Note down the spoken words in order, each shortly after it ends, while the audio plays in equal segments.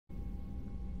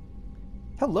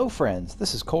Hello friends,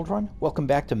 this is Cold Run. Welcome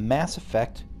back to Mass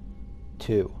Effect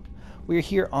 2. We are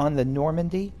here on the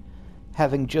Normandy,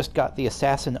 having just got the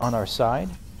assassin on our side.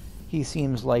 He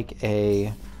seems like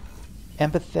a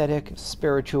empathetic,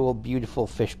 spiritual, beautiful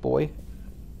fish boy.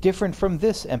 Different from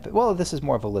this, well, this is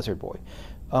more of a lizard boy.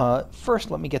 First,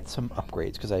 let me get some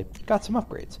upgrades, because I got some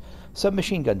upgrades.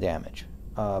 Submachine gun damage,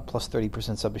 plus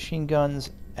 30% submachine guns,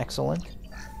 excellent.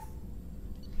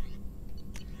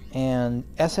 And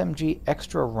SMG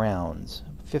extra rounds,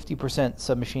 50%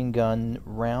 submachine gun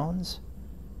rounds.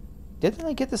 Didn't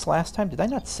I get this last time? Did I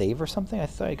not save or something? I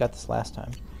thought I got this last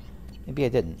time. Maybe I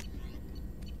didn't.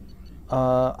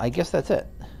 I guess that's it.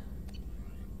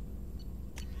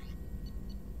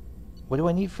 What do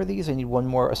I need for these? I need one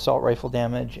more assault rifle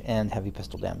damage and heavy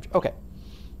pistol damage. Okay.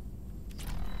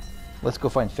 Let's go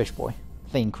find Fish Boy.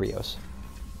 Thane Krios.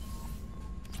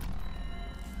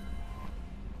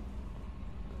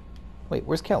 Wait,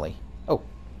 where's Kelly? Oh, do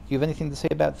you have anything to say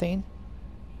about Thane?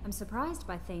 I'm surprised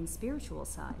by Thane's spiritual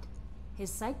side. His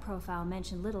psych profile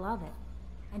mentioned little of it,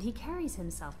 and he carries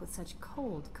himself with such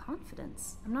cold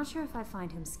confidence. I'm not sure if I find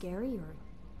him scary or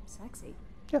sexy.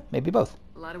 Yeah, maybe both.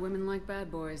 A lot of women like bad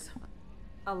boys.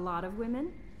 A lot of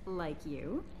women? Like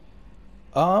you?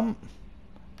 Yeah,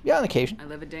 on occasion. I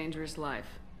live a dangerous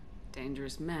life.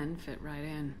 Dangerous men fit right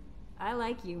in. I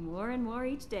like you more and more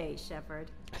each day, Shepard.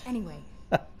 Anyway,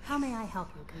 how may I help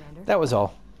you, Commander? That was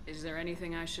all. Is there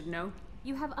anything I should know?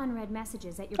 You have unread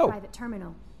messages at your private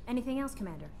terminal. Anything else,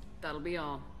 Commander? That'll be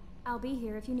all. I'll be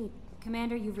here if you need.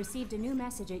 Commander, you've received a new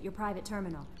message at your private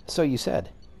terminal. So you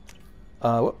said.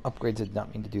 Upgrades did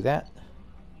not mean to do that.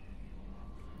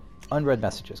 Unread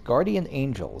messages. Guardian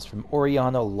Angels from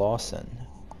Oriana Lawson.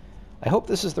 I hope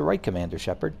this is the right Commander,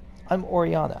 Shepard. I'm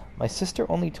Oriana. My sister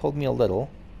only told me a little.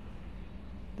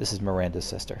 This is Miranda's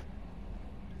sister.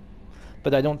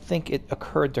 But I don't think it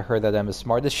occurred to her that I'm as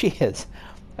smart as she is.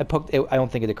 I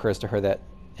don't think it occurs to her that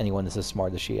anyone is as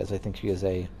smart as she is. I think she is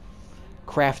a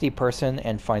crafty person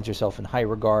and finds herself in high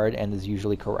regard and is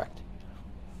usually correct.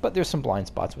 But there's some blind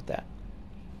spots with that.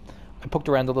 I poked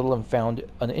around a little and found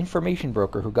an information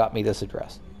broker who got me this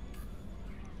address.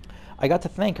 I got to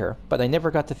thank her, but I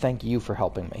never got to thank you for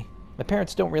helping me. My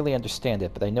parents don't really understand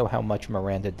it, but I know how much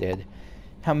Miranda did.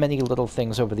 How many little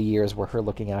things over the years were her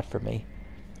looking out for me.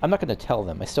 I'm not going to tell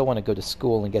them. I still want to go to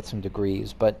school and get some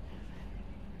degrees, but...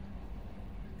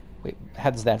 Wait, how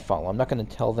does that follow? I'm not going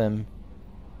to tell them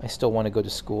I still want to go to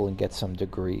school and get some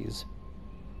degrees.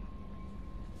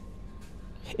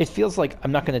 It feels like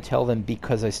I'm not going to tell them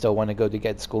because I still want to go to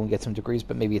get school and get some degrees,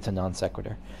 but maybe it's a non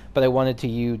sequitur. But I wanted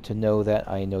you to know that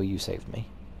I know you saved me.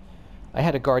 I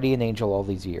had a guardian angel all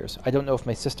these years. I don't know if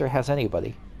my sister has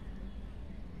anybody.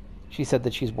 She said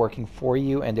that she's working for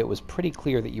you, and it was pretty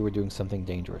clear that you were doing something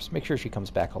dangerous. Make sure she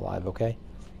comes back alive, okay?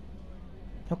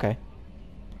 Okay.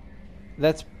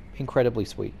 That's incredibly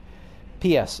sweet.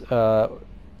 P.S.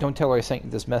 Don't tell her I sent you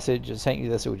this message. I sent you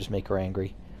this, it would just make her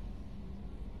angry.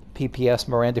 P.P.S.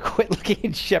 Miranda quit looking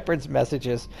at Shepard's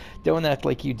messages. Don't act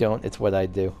like you don't. It's what I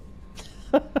do.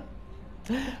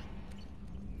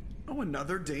 Oh,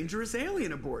 another dangerous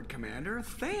alien aboard, Commander.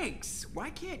 Thanks. Why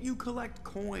can't you collect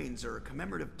coins or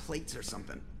commemorative plates or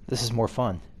something? This is more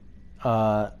fun.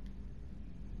 I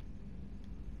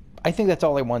think that's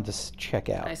all I wanted to check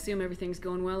out. I assume everything's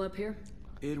going well up here?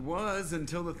 It was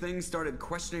until the thing started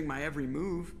questioning my every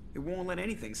move. It won't let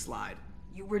anything slide.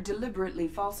 You were deliberately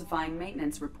falsifying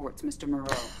maintenance reports, Mr.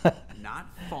 Moreau. Not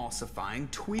falsifying,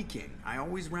 tweaking. I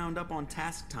always round up on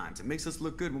task times. It makes us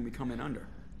look good when we come in under.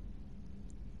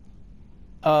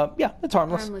 Yeah, it's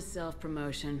harmless. Harmless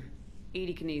self-promotion.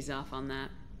 Edie can ease off on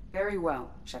that. Very well,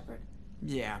 Shepard.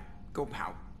 Yeah, go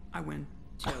pout. I win.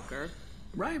 Joker.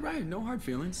 Right. No hard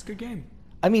feelings. Good game.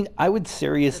 I mean, I would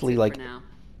seriously, That's it like... for now.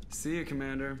 See you,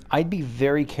 Commander. I'd be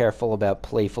very careful about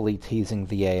playfully teasing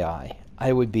the AI.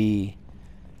 I would be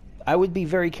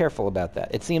very careful about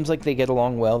that. It seems like they get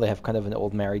along well. They have kind of an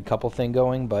old married couple thing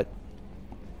going, but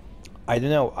I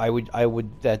don't know. I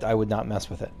would not mess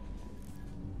with it.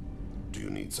 Do you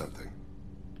need something?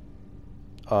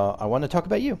 I want to talk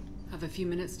about you. Have a few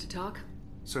minutes to talk?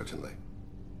 Certainly.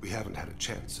 We haven't had a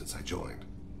chance since I joined.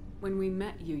 When we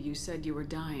met you, you said you were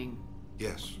dying.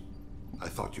 Yes. I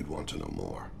thought you'd want to know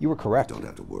more. You were correct. Don't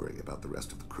have to worry about the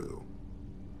rest of the crew.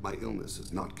 My illness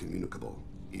is not communicable,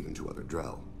 even to other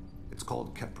Drell. It's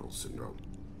called Kepral syndrome.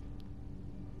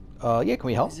 Yeah, can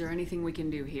we help? Is there anything we can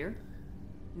do here?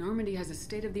 Normandy has a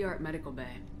state-of-the-art medical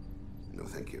bay. No,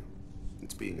 thank you.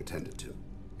 It's being attended to.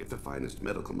 If the finest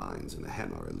medical minds in the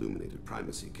Hanar illuminated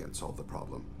primacy can't solve the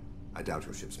problem, I doubt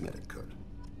your ship's medic could.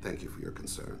 Thank you for your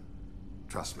concern.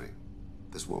 Trust me,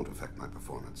 this won't affect my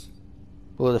performance.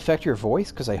 Will it affect your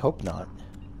voice? Because I hope not.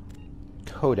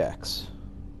 Codex.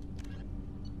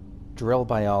 Drell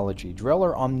biology. Drell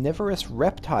are omnivorous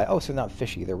reptile. Oh, so they're not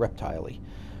fishy. They're reptile-y.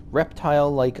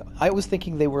 Reptile-like. I was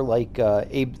thinking they were like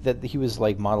Abe. That he was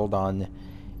like modeled on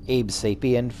Abe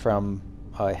Sapien from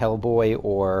Hellboy,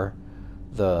 or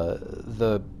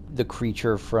the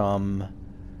creature from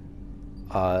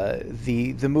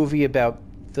the movie about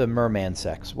the merman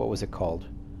sex. What was it called?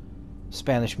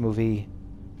 Spanish movie.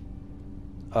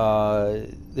 The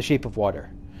Shape of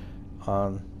Water.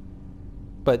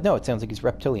 But no, it sounds like he's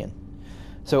reptilian.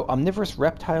 So, omnivorous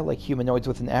reptile-like humanoids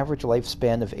with an average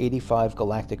lifespan of 85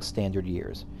 galactic standard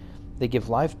years. They give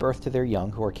live birth to their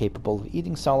young, who are capable of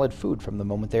eating solid food from the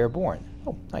moment they are born.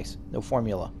 Oh, nice. No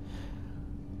formula.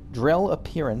 Drell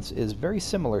appearance is very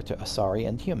similar to Asari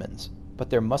and humans,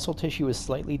 but their muscle tissue is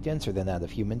slightly denser than that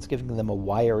of humans, giving them a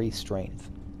wiry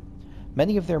strength.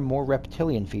 Many of their more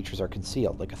reptilian features are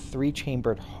concealed, like a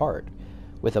 3-chambered heart,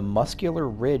 with a muscular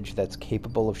ridge that's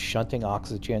capable of shunting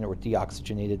oxygen or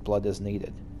deoxygenated blood as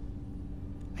needed.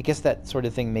 I guess that sort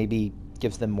of thing maybe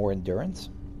gives them more endurance?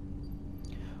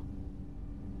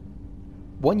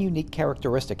 One unique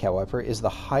characteristic, however, is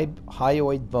the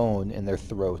hyoid bone in their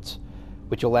throats,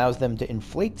 which allows them to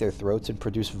inflate their throats and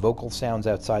produce vocal sounds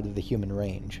outside of the human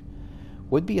range.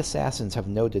 Would-be assassins have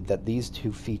noted that these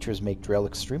two features make Drell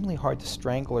extremely hard to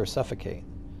strangle or suffocate.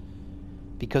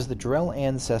 Because the Drell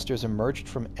ancestors emerged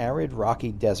from arid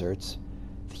rocky deserts,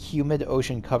 the humid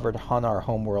ocean-covered Hanar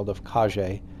homeworld of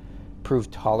Kage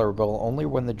proved tolerable only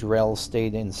when the Drell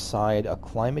stayed inside a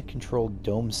climate-controlled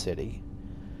dome city.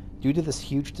 Due to this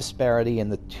huge disparity in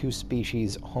the two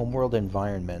species' homeworld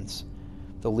environments,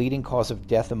 the leading cause of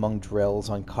death among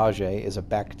Drells on Kage is a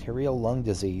bacterial lung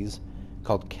disease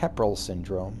called Kepral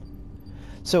syndrome.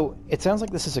 So, it sounds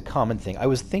like this is a common thing. I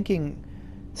was thinking,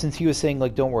 since he was saying,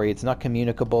 like, don't worry, it's not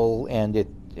communicable and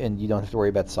you don't have to worry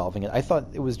about solving it, I thought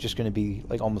it was just going to be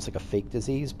like almost like a fake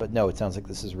disease, but no, it sounds like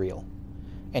this is real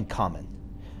and common.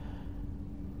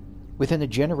 Within a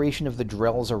generation of the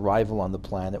Drell's arrival on the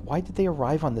planet, why did they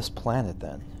arrive on this planet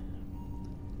then?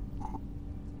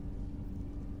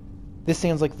 This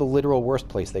sounds like the literal worst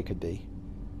place they could be.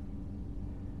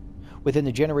 Within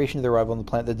a generation of their arrival on the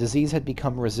planet, the disease had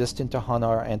become resistant to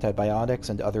Hanar antibiotics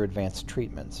and other advanced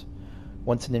treatments.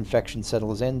 Once an infection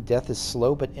settles in, death is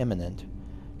slow but imminent.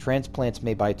 Transplants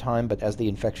may buy time, but as the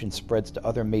infection spreads to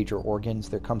other major organs,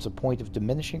 there comes a point of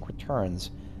diminishing returns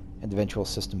and eventual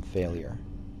system failure.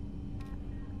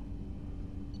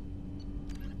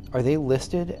 Are they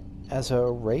listed as a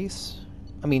race?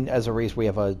 I mean, as a race we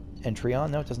have an entry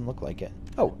on? No, it doesn't look like it.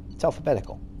 Oh, it's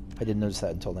alphabetical. I didn't notice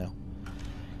that until now.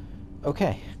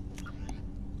 Okay.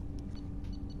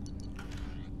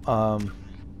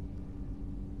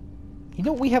 You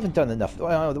know, we haven't done enough.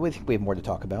 I think we have more to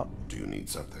talk about. Do you need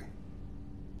something?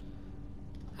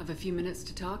 Have a few minutes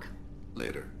to talk?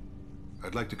 Later.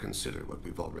 I'd like to consider what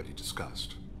we've already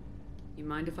discussed. You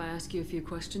mind if I ask you a few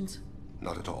questions?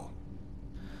 Not at all.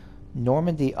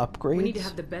 Normandy upgrades? We need to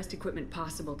have the best equipment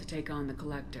possible to take on the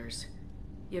collectors.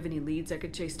 You have any leads I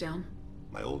could chase down?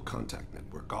 My old contact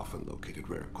network often located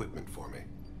rare equipment for me.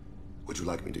 Would you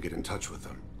like me to get in touch with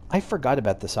them? I forgot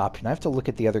about this option. I have to look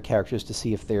at the other characters to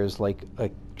see if there's like a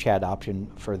chat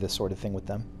option for this sort of thing with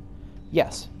them.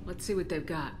 Yes. Let's see what they've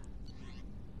got.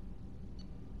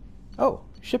 Oh,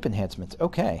 ship enhancements.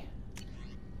 Okay.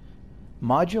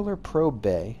 Modular probe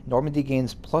bay. Normandy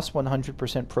gains plus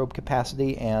 100% probe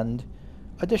capacity and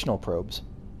additional probes.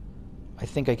 I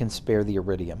think I can spare the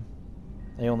iridium.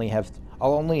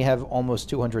 I'll only have almost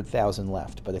 200,000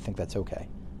 left, but I think that's okay.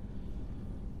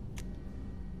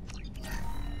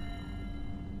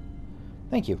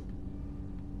 Thank you.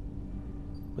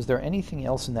 Was there anything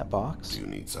else in that box? Do you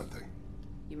need something?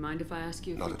 You mind if I ask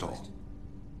you a few Not at all. questions?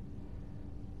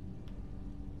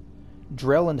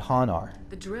 Drell and Hanar.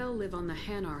 The Drell live on the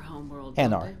Hanar homeworld,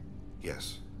 Hanar. don't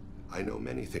Yes. I know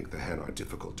many think the Han are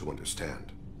difficult to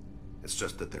understand. It's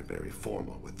just that they're very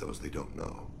formal with those they don't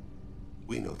know.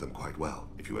 We know them quite well.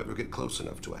 If you ever get close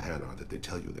enough to a Hanar that they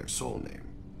tell you their soul name,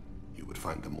 you would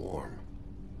find them warm.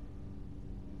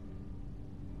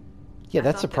 Yeah, I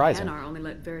that's thought surprising. The Hanar only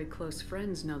let very close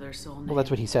friends know their soul name. Well, that's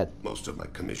what he said. Most of my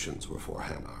commissions were for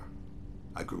Hanar.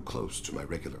 I grew close to my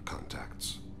regular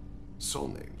contacts. Soul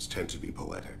names tend to be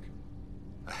poetic.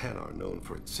 A Hanar known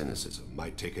for its cynicism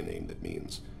might take a name that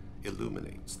means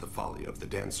illuminates the folly of the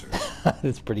dancer.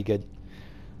 That's pretty good.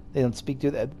 They don't speak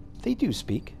to that. They do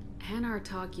speak. Hanar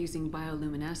talk using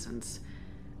bioluminescence.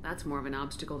 That's more of an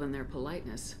obstacle than their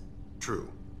politeness. True.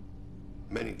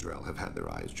 Many Drell have had their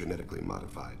eyes genetically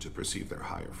modified to perceive their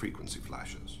higher frequency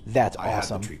flashes. That's I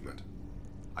awesome. had the treatment.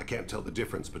 I can't tell the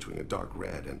difference between a dark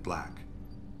red and black,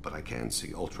 but I can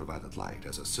see ultraviolet light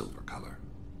as a silver color.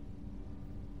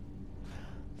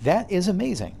 That is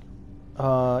amazing.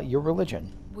 Your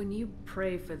religion. When you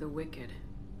pray for the wicked,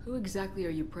 who exactly are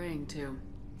you praying to?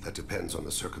 That depends on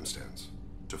the circumstance.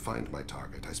 To find my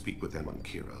target, I speak with them on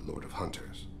Kira, Lord of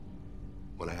Hunters.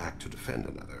 When I act to defend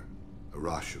another,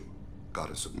 Arashu,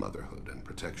 goddess of motherhood and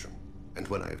protection. And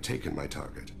when I have taken my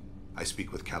target, I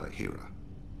speak with Kalahira,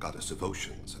 goddess of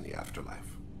oceans and the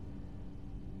afterlife.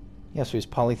 Yes, he's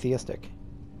polytheistic.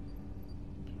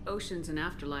 Oceans and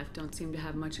afterlife don't seem to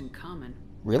have much in common.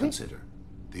 Really? Consider,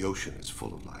 the ocean is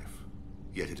full of life,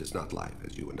 yet it is not life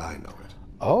as you and I know it.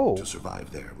 Oh. To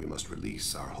survive there, we must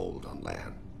release our hold on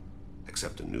land,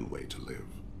 accept a new way to live.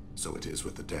 So it is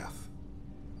with the death.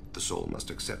 The soul must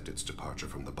accept its departure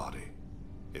from the body.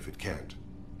 If it can't,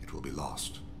 it will be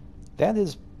lost. That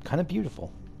is kind of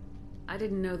beautiful. I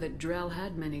didn't know that Drell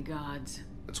had many gods.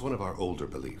 It's one of our older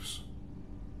beliefs.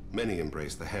 Many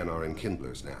embrace the Hanar and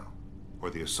Kindlers now, or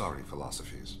the Asari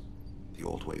philosophies. The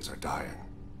old ways are dying.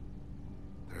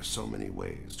 There are so many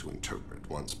ways to interpret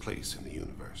one's place in the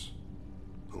universe.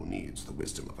 Who needs the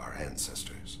wisdom of our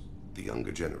ancestors? The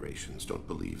younger generations don't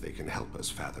believe they can help us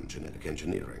fathom genetic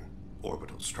engineering,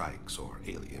 orbital strikes, or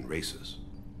alien races.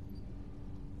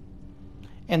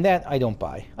 And that I don't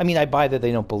buy. I mean, I buy that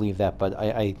they don't believe that, but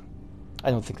I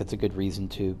don't think that's a good reason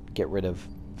to get rid of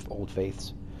old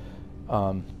faiths.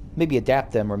 Maybe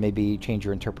adapt them or maybe change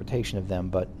your interpretation of them,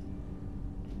 but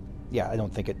yeah, I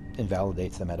don't think it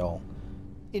invalidates them at all.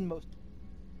 In most...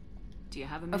 Do you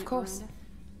have a minute, Of course. Miranda?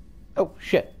 Oh,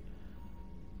 shit.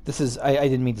 This is... I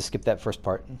didn't mean to skip that first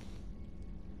part.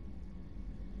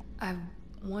 I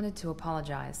wanted to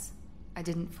apologize. I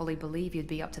didn't fully believe you'd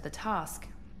be up to the task,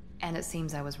 and it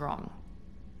seems I was wrong.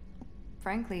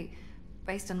 Frankly,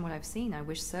 based on what I've seen, I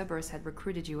wish Cerberus had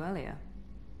recruited you earlier.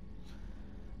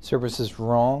 Cerberus is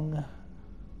wrong.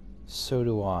 So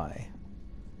do I.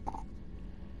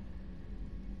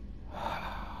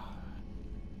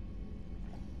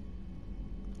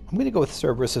 I'm going to go with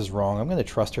Cerberus is wrong. I'm going to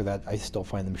trust her that I still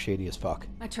find them shady as fuck.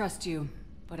 I trust you,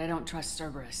 but I don't trust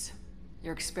Cerberus.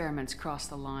 Your experiments cross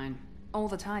the line. All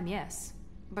the time, yes.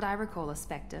 But I recall a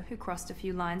Spectre who crossed a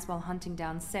few lines while hunting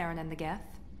down Saren and the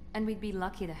Geth. And we'd be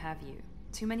lucky to have you.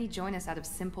 Too many join us out of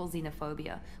simple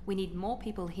xenophobia. We need more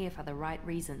people here for the right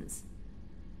reasons.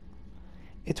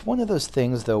 It's one of those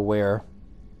things, though, where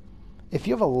if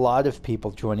you have a lot of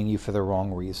people joining you for the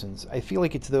wrong reasons, I feel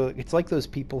like it's like those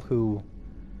people who,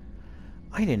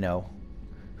 I don't know,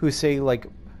 who say, like,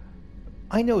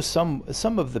 I know some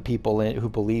of the people who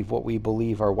believe what we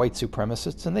believe are white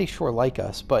supremacists, and they sure like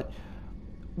us, but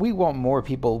we want more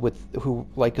people who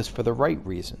like us for the right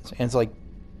reasons. And it's like,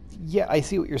 yeah, I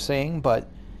see what you're saying, but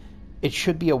it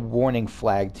should be a warning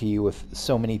flag to you if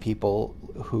so many people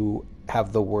who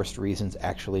have the worst reasons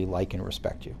actually like and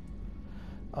respect you.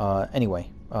 Anyway,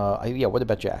 yeah, what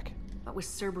about Jack? What was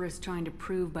Cerberus trying to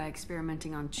prove by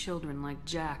experimenting on children like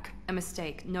Jack? A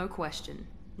mistake, no question.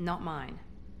 Not mine.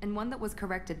 And one that was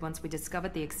corrected once we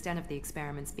discovered the extent of the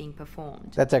experiments being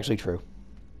performed. That's actually true.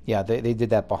 Yeah, they did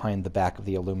that behind the back of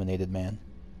the Illuminated Man.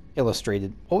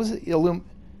 Illustrated. What was it?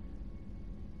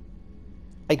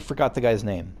 I forgot the guy's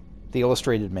name. The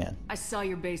Illustrated Man. I saw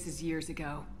your bases years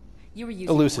ago. You were using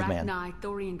Elusive Man. Rachni,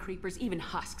 Thorian creepers, even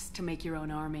husks to make your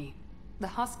own army. The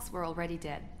husks were already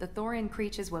dead. The Thorian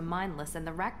creatures were mindless, and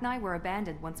the Rachni were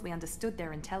abandoned once we understood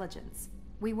their intelligence.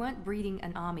 We weren't breeding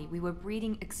an army, we were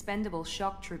breeding expendable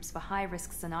shock troops for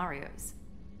high-risk scenarios.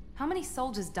 How many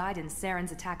soldiers died in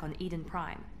Saren's attack on Eden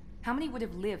Prime? How many would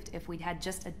have lived if we'd had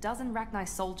just a dozen Rachni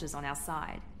soldiers on our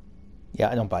side? Yeah,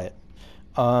 I don't buy it.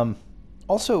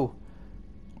 Also,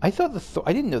 I thought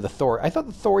I didn't know the Thor. I thought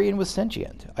the Thorian was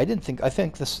sentient. I don't think the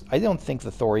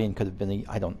Thorian could have been.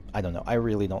 I don't know. I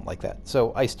really don't like that.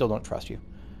 So I still don't trust you.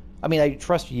 I mean, I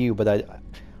trust you, but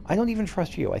I don't even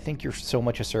trust you. I think you're so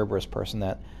much a Cerberus person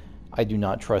that I do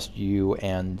not trust you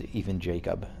and even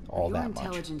Jacob all that much. Your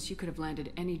intelligence, you could have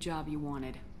landed any job you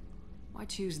wanted. Why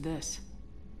choose this?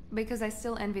 Because I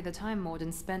still envy the time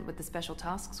Mordin spent with the Special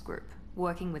Tasks Group,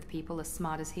 working with people as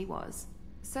smart as he was.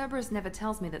 Cerberus never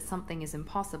tells me that something is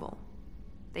impossible.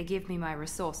 They give me my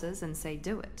resources and say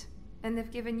do it. And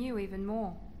they've given you even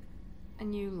more. A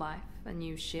new life, a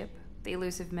new ship, the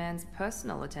elusive man's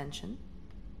personal attention.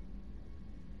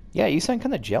 Yeah, you sound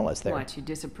kind of jealous there. What, you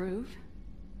disapprove?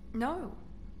 No,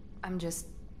 I'm just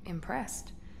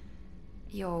impressed.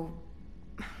 You're...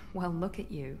 well, look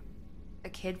at you. A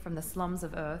kid from the slums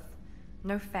of Earth.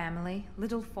 No family,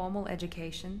 little formal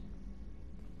education.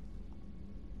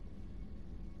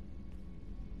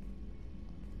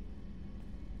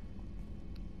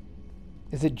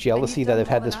 Is it jealousy that I've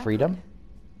had this freedom?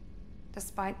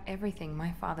 Despite everything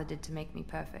my father did to make me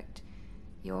perfect,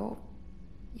 you're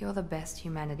the best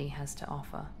humanity has to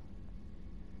offer.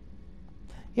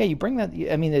 Yeah, you bring that.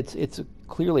 I mean, it's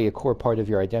clearly a core part of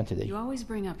your identity. You always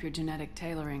bring up your genetic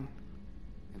tailoring.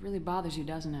 It really bothers you,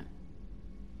 doesn't it?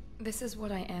 This is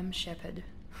what I am, Shepard.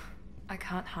 I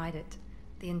can't hide it.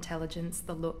 The intelligence,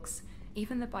 the looks,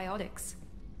 even the biotics.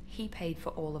 He paid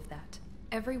for all of that.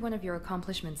 Every one of your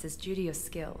accomplishments is due to your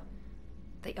skill.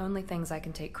 The only things I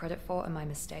can take credit for are my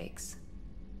mistakes.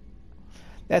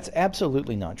 That's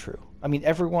absolutely not true. I mean,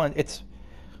 everyone,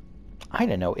 I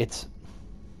don't know,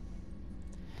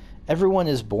 everyone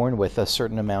is born with a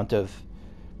certain amount of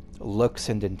looks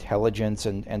and intelligence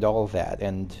and all of that.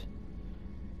 And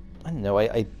I don't know,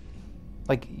 I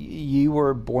like, you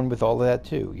were born with all of that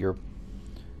too. You're,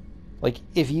 like,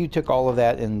 if you took all of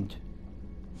that and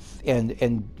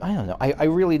I don't know, I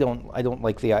really don't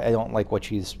like what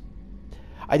she's,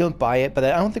 I don't buy it, but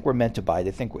I don't think we're meant to buy it.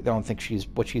 I don't think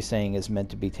what she's saying is meant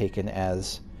to be taken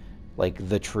as, like,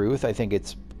 the truth. I think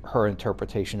it's her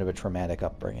interpretation of a traumatic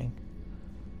upbringing.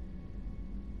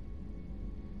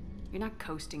 You're not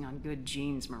coasting on good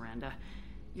genes, Miranda.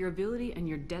 Your ability and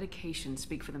your dedication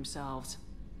speak for themselves.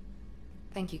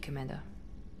 Thank you, Commander.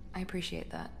 I appreciate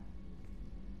that.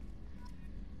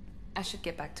 I should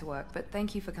get back to work, but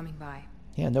thank you for coming by.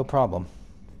 Yeah, no problem.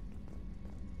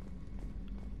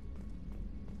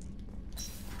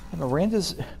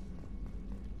 Miranda's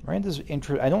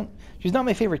she's not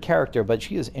my favorite character, but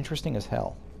she is interesting as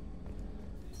hell.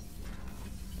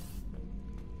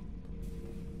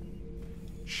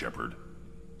 Shepard.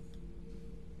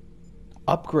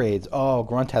 Upgrades. Oh,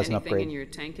 Grunt has an upgrade. Anything in your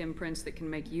tank imprints that can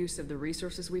make use of the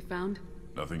resources we found?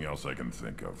 Nothing else I can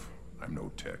think of. I'm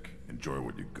no tech. Enjoy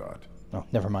what you got. Oh,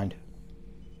 never mind.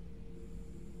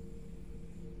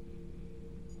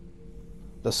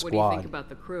 The squad. What do you think about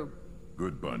the crew?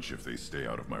 Good bunch if they stay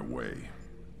out of my way.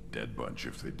 Dead bunch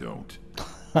if they don't.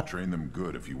 Train them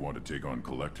good if you want to take on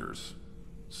collectors.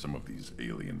 Some of these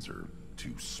aliens are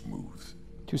too smooth.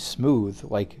 Too smooth?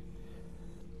 Like,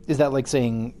 is that like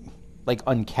saying, like,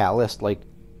 uncalloused,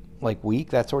 like weak,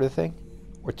 that sort of thing?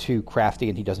 Or too crafty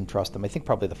and he doesn't trust them? I think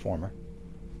probably the former.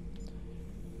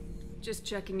 Just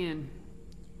checking in.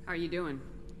 How are you doing?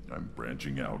 I'm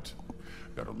branching out.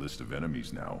 Got a list of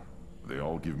enemies now. They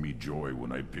all give me joy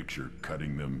when I picture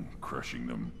cutting them, crushing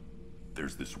them.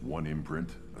 There's this one imprint,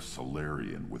 a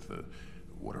Solarian with the...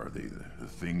 what are they? The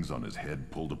things on his head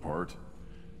pulled apart?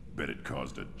 Bet it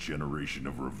caused a generation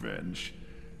of revenge.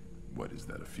 What is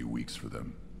that, a few weeks for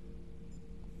them?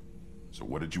 So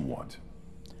what did you want?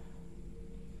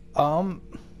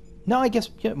 No, I guess,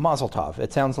 yeah, Mazel Tov.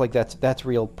 It sounds like that's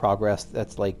real progress.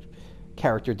 That's like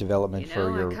character development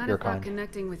for your I kind of thought kind.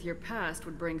 connecting with your past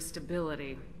would bring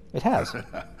stability. It has.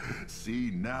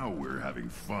 See, now we're having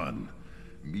fun.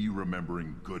 Me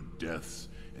remembering good deaths,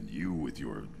 and you with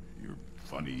your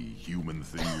funny human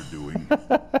thing you're doing.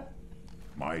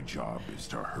 My job is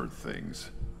to hurt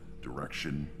things.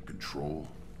 Direction, control.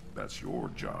 That's your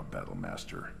job,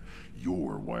 Battlemaster.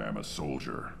 You're why I'm a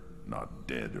soldier, not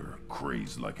dead or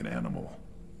crazed like an animal.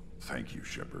 Thank you,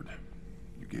 Shepard.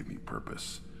 You gave me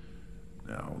purpose.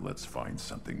 Now let's find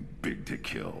something big to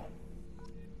kill.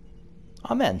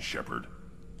 Amen. Shepard.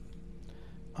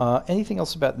 Anything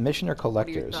else about mission or What are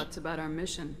collectors? your thoughts about our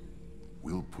mission?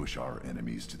 We'll push our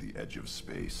enemies to the edge of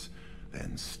space,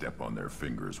 then step on their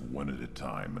fingers one at a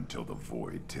time until the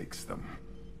void takes them.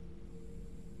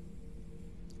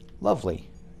 Lovely.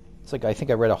 It's like, I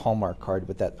think I read a Hallmark card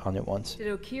with that on it once. Did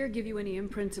Okeer give you any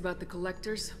imprints about the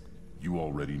collectors? You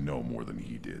already know more than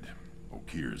he did.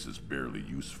 Okeer's is barely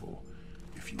useful.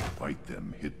 If you fight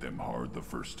them, hit them hard the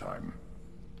first time.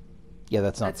 Yeah,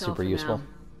 that's not That's all super for useful. now.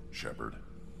 Shepard.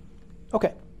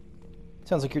 Okay.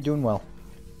 Sounds like you're doing well.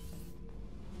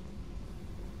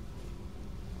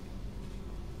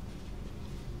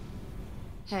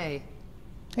 Hey,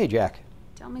 Hey, Jack.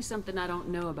 Tell me something I don't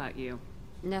know about you.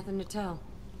 nothing to tell.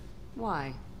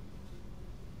 Why?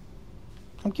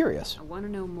 I'm curious. I want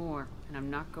to know more, and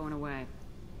I'm not going away.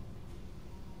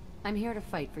 I'm here to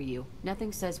fight for you.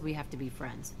 Nothing says we have to be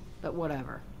friends, but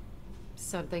whatever.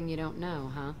 Something you don't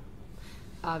know, huh?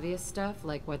 Obvious stuff,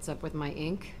 like what's up with my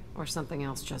ink, or something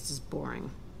else just as boring?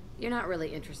 You're not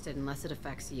really interested unless it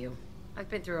affects you. I've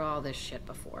been through all this shit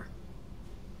before.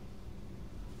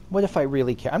 What if I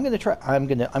really care? I'm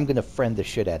gonna friend the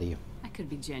shit out of you. I could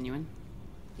be genuine.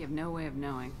 You have no way of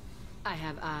knowing. I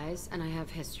have eyes, and I have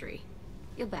history.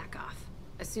 You'll back off.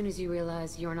 As soon as you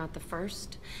realize you're not the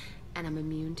first, and I'm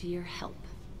immune to your help.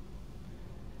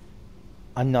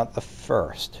 I'm not the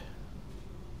first.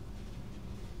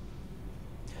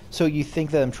 So you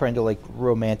think that I'm trying to, like,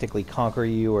 romantically conquer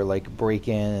you or, like, break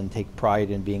in and take pride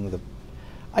in being the...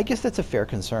 I guess that's a fair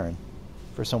concern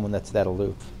for someone that's that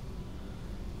aloof.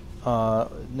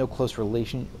 No close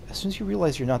relation. As soon as you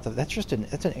realize you're not the...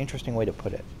 That's an interesting way to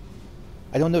put it.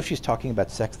 I don't know if she's talking about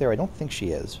sex there. I don't think she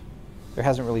is. There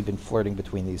hasn't really been flirting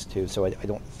between these two, so I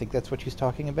don't think that's what she's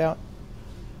talking about.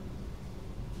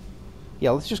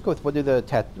 Yeah, let's just go with what are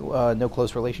the no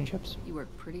close relationships? You work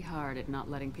pretty hard at not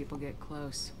letting people get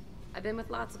close. I've been with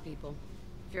lots of people.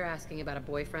 If you're asking about a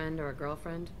boyfriend or a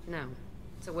girlfriend, no.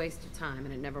 It's a waste of time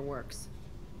and it never works.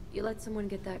 You let someone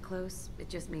get that close, it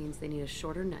just means they need a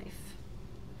shorter knife.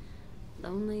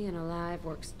 Lonely and alive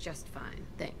works just fine,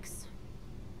 thanks.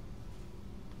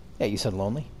 Yeah, you said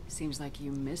lonely. Seems like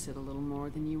you miss it a little more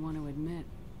than you want to admit.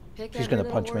 Pick She's every gonna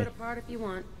little punch me. word apart if you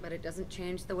want, but it doesn't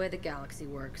change the way the galaxy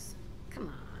works. Come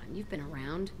on, you've been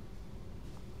around.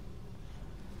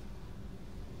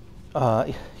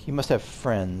 You must have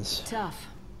friends. Tough.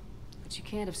 But you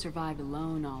can't have survived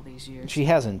alone all these years. She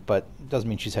hasn't, but it doesn't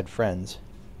mean she's had friends.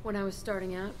 When I was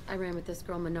starting out, I ran with this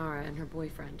girl Minara and her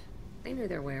boyfriend. They knew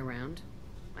their way around.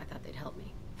 I thought they'd help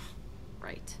me.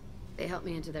 Right. They helped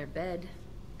me into their bed.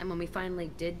 And when we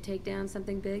finally did take down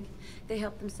something big, they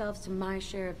helped themselves to my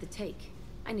share of the take.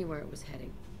 I knew where it was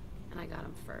heading. And I got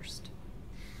them first.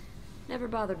 Never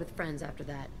bothered with friends after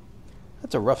that.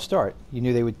 That's a rough start. You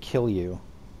knew they would kill you.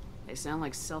 They sound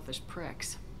like selfish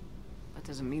pricks. That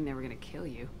doesn't mean they were gonna kill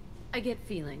you. I get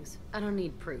feelings. I don't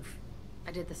need proof.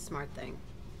 I did the smart thing.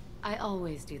 I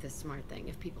always do the smart thing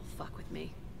if people fuck with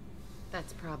me.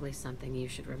 That's probably something you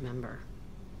should remember.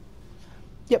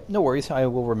 Yep, no worries. I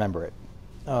will remember it.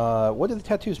 What do the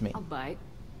tattoos mean? I'll bite.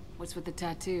 What's with the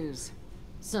tattoos?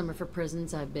 Some are for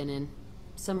prisons I've been in.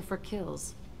 Some are for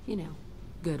kills. You know,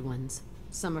 good ones.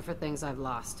 Some are for things I've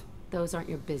lost. Those aren't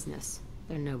your business.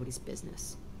 They're nobody's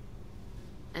business.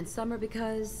 And some are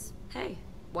because, hey,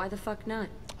 why the fuck not?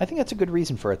 I think that's a good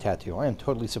reason for a tattoo. I am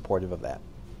totally supportive of that.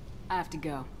 I have to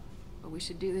go. But we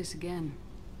should do this again.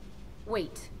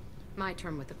 Wait. My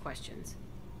turn with the questions.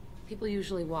 People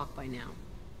usually walk by now.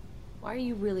 Why are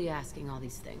you really asking all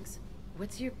these things?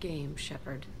 What's your game,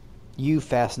 Shepard? You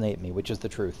fascinate me, which is the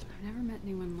truth. I've never met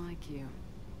anyone like you.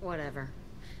 Whatever.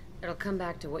 It'll come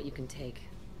back to what you can take.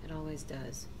 It always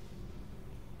does.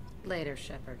 Later,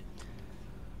 Shepard.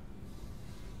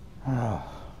 I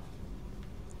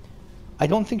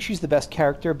don't think she's the best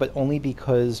character, but only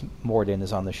because Mordin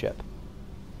is on the ship.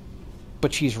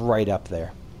 But she's right up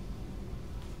there.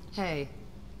 Hey.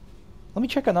 Let me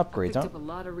check on upgrades. Picked up a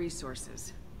lot of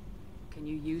resources. Can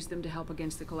you use them to help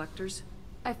against the collectors?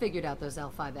 I figured out those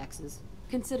L5Xs.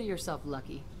 Consider yourself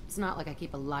lucky. It's not like I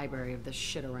keep a library of this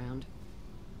shit around.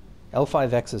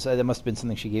 L5Xs, that must have been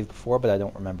something she gave before, but I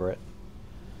don't remember it.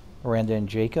 Miranda and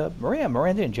Jacob?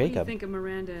 Miranda and Jacob. What do you think of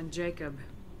Miranda and Jacob?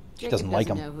 She doesn't like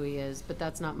him. Know who he is, but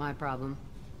that's not my problem.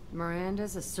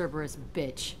 Miranda's a Cerberus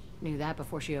bitch. Knew that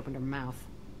before she opened her mouth.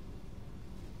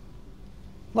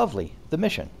 Lovely. The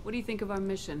mission. What do you think of our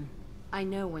mission? I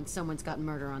know when someone's got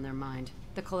murder on their mind.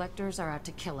 The collectors are out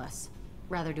to kill us.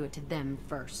 Rather do it to them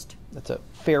first. That's a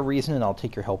fair reason, and I'll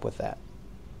take your help with that.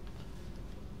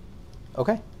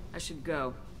 Okay. I should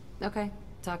go. Okay.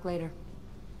 Talk later.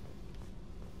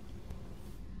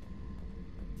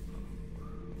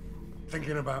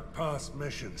 Thinking about past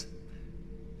missions.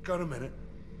 Got a minute?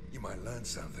 You might learn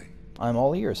something. I'm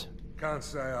all ears. Can't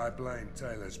say I blame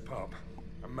Taylor's pop.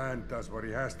 A man does what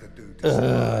he has to do to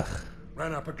survive.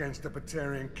 Ran up against a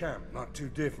Batarian camp, not too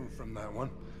different from that one.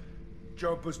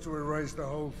 Job was to erase the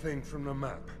whole thing from the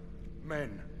map.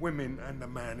 Men, women, and the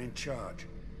man in charge.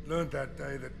 Learned that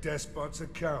day that despots are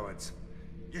cowards.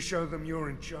 You show them you're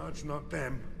in charge, not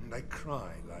them, and they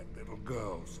cry like little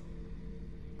girls.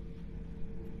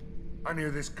 I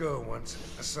knew this girl once,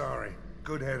 Asari.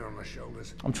 Good head on her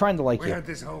shoulders. I'm trying to like you. We had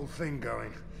this whole thing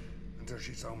going, until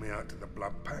she sold me out to the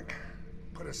blood pack.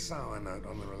 Put a sour note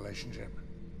on the relationship.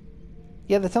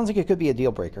 Yeah, that sounds like it could be a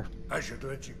deal breaker. I should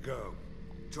let you go.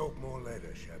 Talk more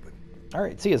later, Shepard. All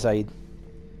right, see you, Zaid.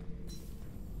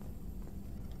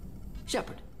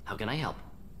 Shepard, how can I help?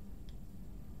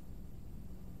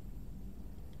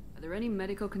 Are there any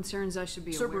medical concerns I should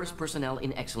be aware Cerberus of? personnel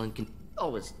in excellent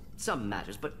always some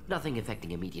matters, but nothing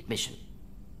affecting immediate mission.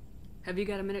 Have you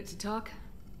got a minute to talk?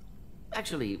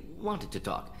 Actually, wanted to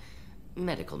talk.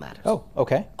 Medical matters. Oh,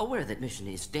 okay. Aware that mission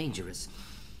is dangerous.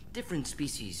 Different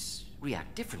species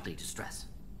react differently to stress.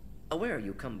 Aware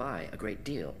you come by a great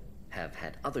deal. Have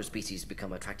had other species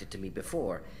become attracted to me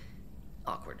before.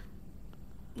 Awkward.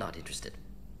 Not interested.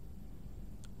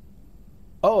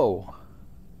 Oh.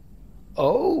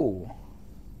 Oh.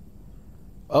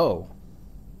 Oh.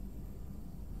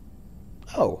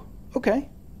 Oh, okay.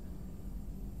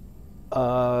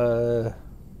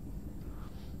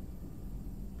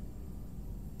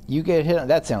 You get hit on...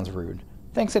 That sounds rude.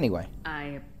 Thanks anyway.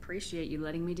 I appreciate you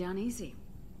letting me down easy.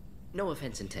 No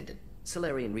offense intended.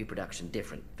 Solarian reproduction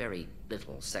different. Very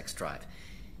little sex drive.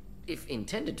 If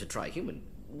intended to try human,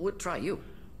 would try you.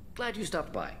 Glad you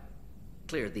stopped by.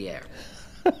 Cleared the air.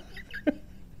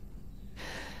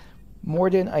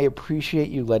 Mordin, I appreciate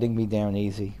you letting me down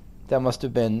easy. That must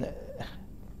have been...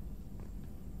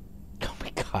 Oh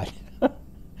my god.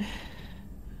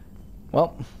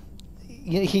 Well,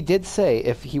 he did say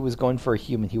if he was going for a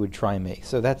human, he would try me.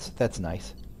 So that's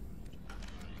nice.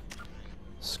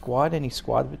 Squad, any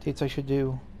squad updates I should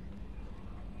do?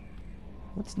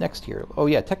 What's next here? Oh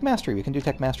yeah, Tech Mastery. We can do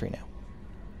Tech Mastery now.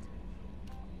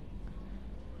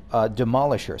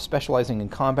 Demolisher, specializing in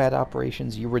combat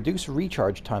operations. You reduce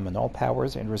recharge time on all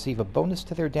powers and receive a bonus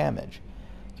to their damage.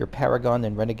 Your Paragon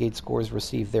and Renegade scores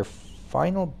receive their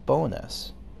final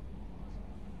bonus.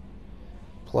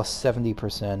 Plus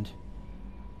 70%.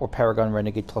 Or Paragon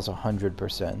Renegade plus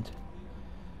 100%.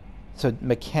 So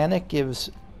Mechanic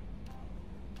gives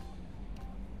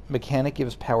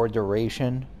power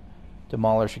duration.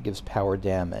 Demolisher gives power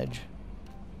damage.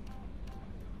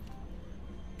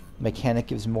 Mechanic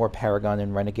gives more Paragon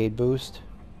and Renegade boost.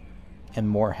 And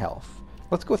more health.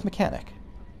 Let's go with Mechanic.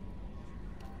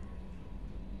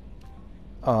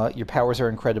 Your powers are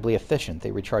incredibly efficient.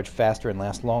 They recharge faster and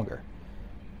last longer.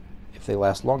 If they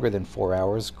last longer than 4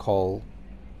 hours, call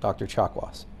Dr.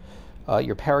 Chakwas.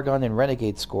 Your Paragon and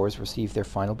Renegade scores receive their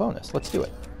final bonus. Let's do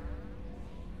it.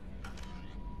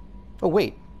 Oh,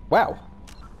 wait. Wow.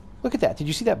 Look at that. Did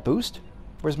you see that boost?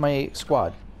 Where's my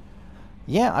squad?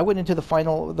 Yeah, I went into the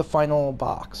final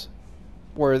box.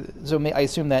 So I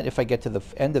assume that if I get to the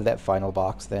end of that final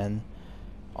box, then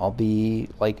I'll be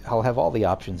like, I'll have all the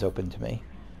options open to me.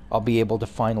 I'll be able to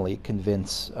finally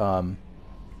convince Mordin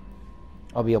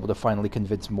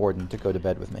to go to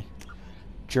bed with me.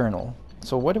 Journal.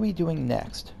 So what are we doing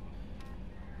next?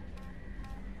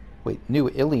 Wait, new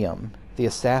Ilium, the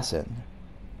assassin,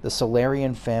 the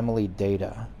Solarian family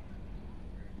data.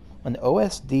 An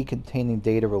OSD containing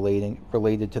data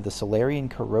related to the Solarian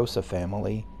Corrosa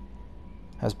family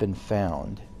has been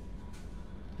found.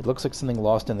 It looks like something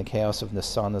lost in the chaos of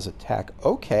Nasana's attack.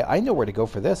 Okay, I know where to go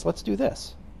for this. Let's do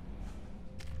this.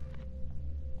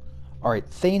 Alright,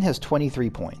 Thane has 23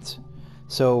 points.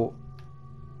 So,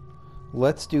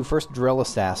 let's do first Drill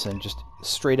Assassin, just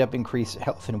straight up increase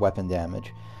health and weapon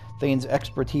damage. Thane's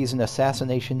expertise in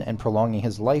assassination and prolonging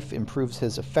his life improves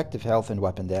his effective health and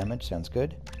weapon damage. Sounds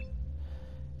good.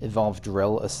 Evolve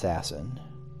Drill Assassin.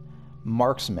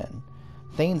 Marksman.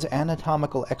 Thane's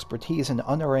anatomical expertise and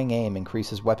unerring aim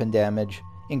increases weapon damage.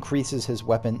 Increases his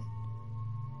weapon...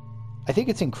 I think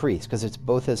it's increased, because it's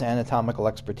both his anatomical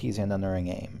expertise and unerring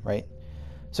aim, right?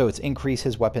 So it's increase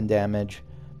his weapon damage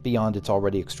beyond its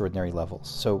already extraordinary levels.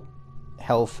 So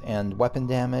health and weapon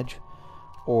damage,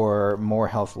 or more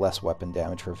health, less weapon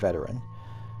damage for veteran.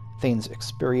 Thane's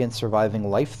experience surviving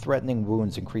life-threatening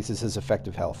wounds increases his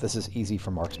effective health. This is easy for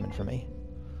marksman for me.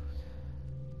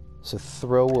 So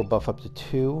throw will buff up to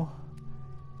 2.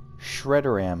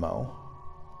 Shredder ammo.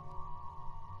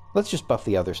 Let's just buff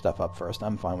the other stuff up first.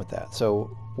 I'm fine with that.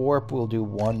 So warp will do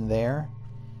 1 there.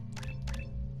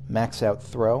 Max out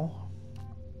throw.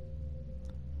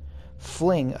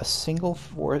 Fling, a single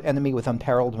enemy with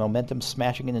unparalleled momentum,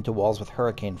 smashing it into walls with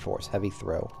hurricane force. Heavy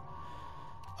throw.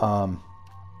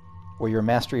 Where your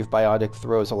mastery of biotic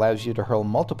throws allows you to hurl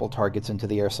multiple targets into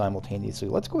the air simultaneously.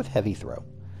 Let's go with heavy throw.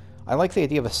 I like the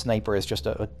idea of a sniper as just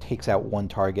takes out one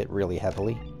target really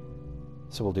heavily.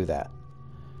 So we'll do that.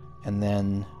 And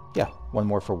then, yeah, 1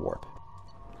 more for warp.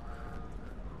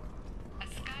 A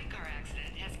skycar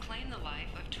accident has claimed the life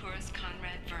of tourist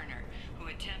Conrad Werner, who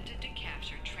attempted to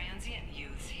capture transient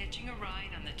youths hitching a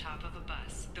ride on the top of a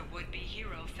bus. The would-be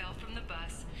hero fell from the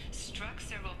bus, struck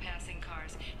several passing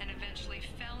cars, and eventually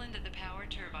fell into the power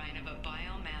turbine of a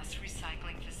biomass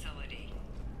recycling facility.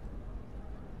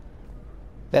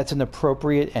 That's an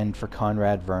appropriate end for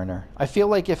Conrad Werner. I feel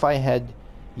like if I had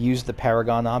used the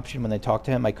Paragon option when I talked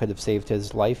to him, I could have saved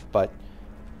his life, but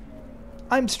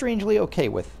I'm strangely okay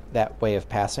with that way of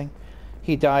passing.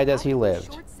 He died as he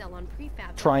lived,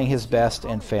 trying his best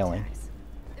and failing.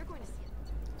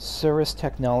 Cirrus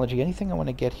technology. Anything I want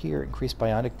to get here? Increased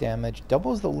bionic damage.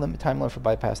 Doubles the time limit for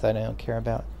bypass. That I don't care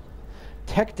about.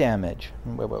 Tech damage.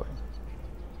 Wait.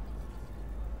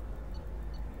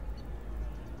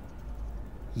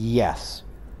 Yes.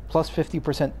 Plus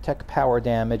 50% tech power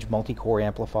damage, multi-core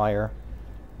amplifier.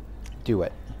 Do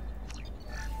it.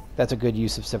 That's a good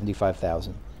use of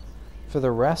 75,000. For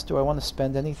the rest, do I want to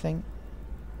spend anything?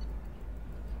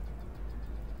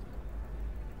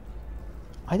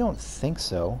 I don't think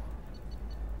so.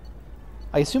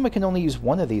 I assume I can only use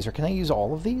one of these, or can I use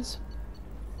all of these?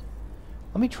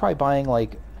 Let me try buying,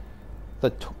 like,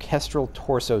 the Kestrel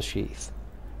Torso Sheath.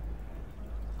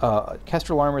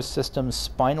 Kestrel Armor System's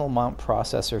Spinal Mount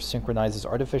Processor synchronizes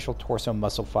artificial torso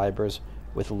muscle fibers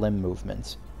with limb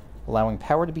movements, allowing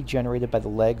power to be generated by the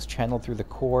legs channeled through the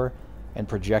core and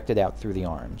projected out through the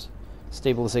arms.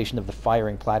 Stabilization of the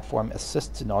firing platform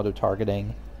assists in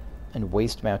auto-targeting, and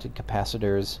waist-mounted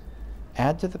capacitors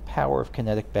add to the power of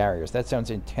kinetic barriers. That sounds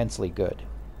intensely good.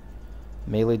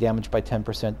 Melee damage by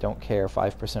 10%, don't care.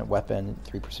 5% weapon,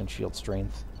 3% shield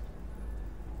strength.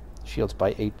 Shields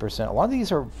by 8%. A lot of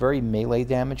these are very melee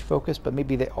damage focused, but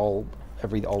maybe they all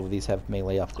of these have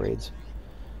melee upgrades.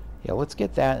 Yeah, let's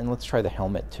get that, and let's try the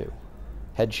helmet too.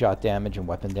 Headshot damage and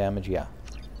weapon damage, yeah.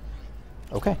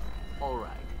 Okay.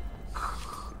 Alright.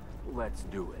 Let's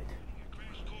do it.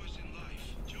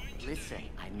 Listen,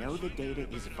 I know the data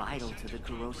is vital to the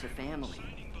Kurosa family.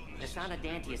 The Sana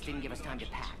Dantius didn't give us time to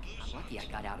pack. I'm lucky I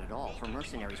got out at all, for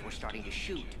mercenaries were starting to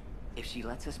shoot. If she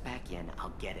lets us back in,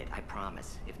 I'll get it, I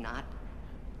promise. If not,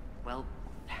 well,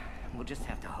 we'll just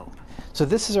have to hope. So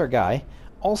this is our guy.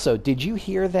 Also, did you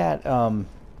hear that,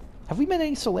 have we met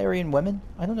any Solarian women?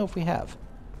 I don't know if we have.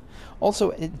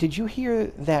 Also, did you hear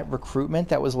that recruitment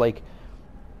that was like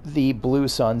the Blue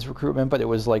Suns recruitment, but it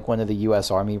was like one of the U.S.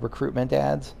 Army recruitment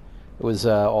ads? It was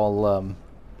all,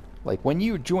 like, when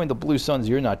you join the Blue Suns,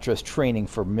 you're not just training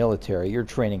for military, you're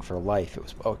training for life. It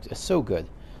was it's so good.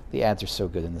 The ads are so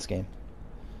good in this game.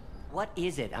 What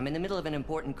is it? I'm in the middle of an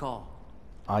important call.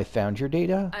 I found your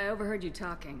data. I overheard you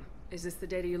talking. Is this the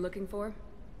data you're looking for?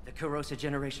 The Kurosa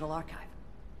Generational Archive.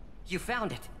 You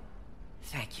found it.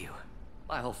 Thank you.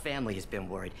 My whole family has been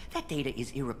worried. That data is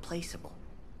irreplaceable.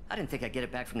 I didn't think I'd get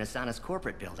it back from Nasana's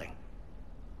corporate building.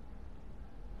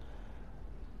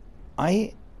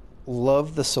 I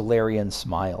love the Solarian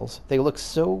smiles. They look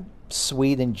so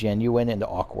sweet and genuine and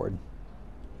awkward.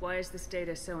 Why is this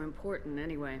data so important,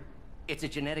 anyway? It's a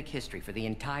genetic history for the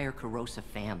entire Kurosa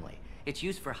family. It's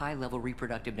used for high-level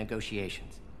reproductive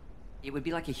negotiations. It would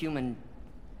be like a human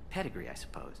pedigree, I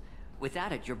suppose.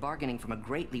 Without it, you're bargaining from a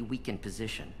greatly weakened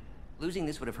position. Losing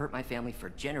this would have hurt my family for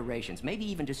generations, maybe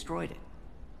even destroyed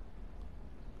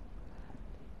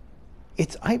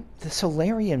it. The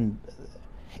Solarian...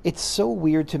 It's so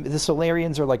weird to me. The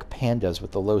Solarians are like pandas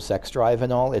with the low sex drive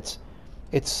and all. It's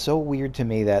so weird to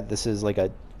me that this is like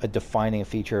a defining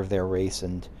feature of their race,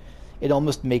 and it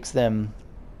almost makes them...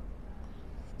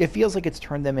 It feels like it's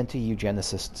turned them into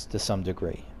eugenicists to some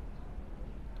degree.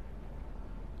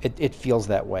 It feels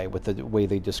that way with the way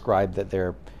they describe that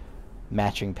they're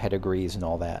matching pedigrees and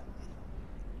all that.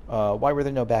 Why were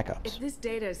there no backups? If this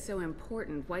data is so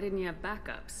important, why didn't you have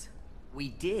backups? We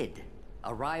did.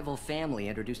 A rival family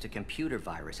introduced a computer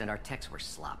virus and our techs were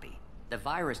sloppy. The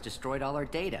virus destroyed all our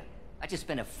data. I just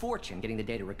spent a fortune getting the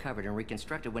data recovered and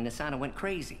reconstructed when Nasana went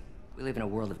crazy. We live in a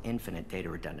world of infinite data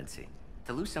redundancy.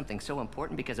 To lose something so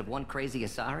important because of one crazy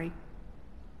Asari?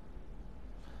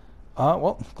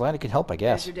 Well, glad it could help, I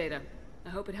guess. Here's your data. I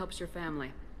hope it helps your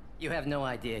family. You have no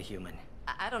idea, human.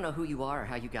 I don't know who you are or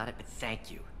how you got it, but thank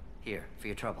you. Here, for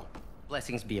your trouble.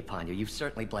 Blessings be upon you. You've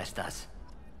certainly blessed us.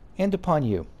 And upon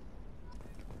you.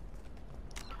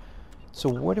 So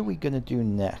what are we going to do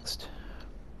next?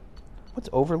 What's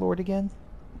Overlord again?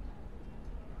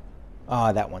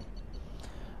 Ah, that one.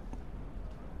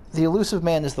 The elusive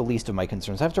man is the least of my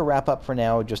concerns. I have to wrap up for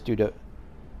now just due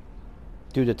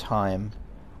to time.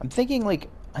 I'm thinking, like,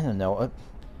 I don't know.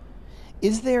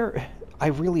 Is there... I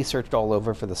really searched all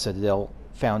over for the Citadel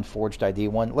found forged ID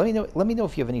one. Let me know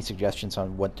if you have any suggestions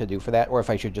on what to do for that, or if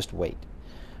I should just wait.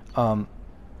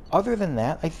 Other than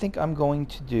that, I think I'm going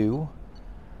to do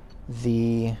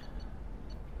the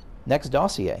next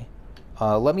dossier.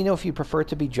 Let me know if you prefer it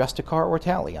to be Justicar or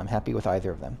Tally. I'm happy with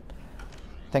either of them.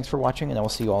 Thanks for watching, and I will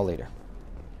see you all later.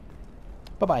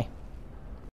 Bye-bye.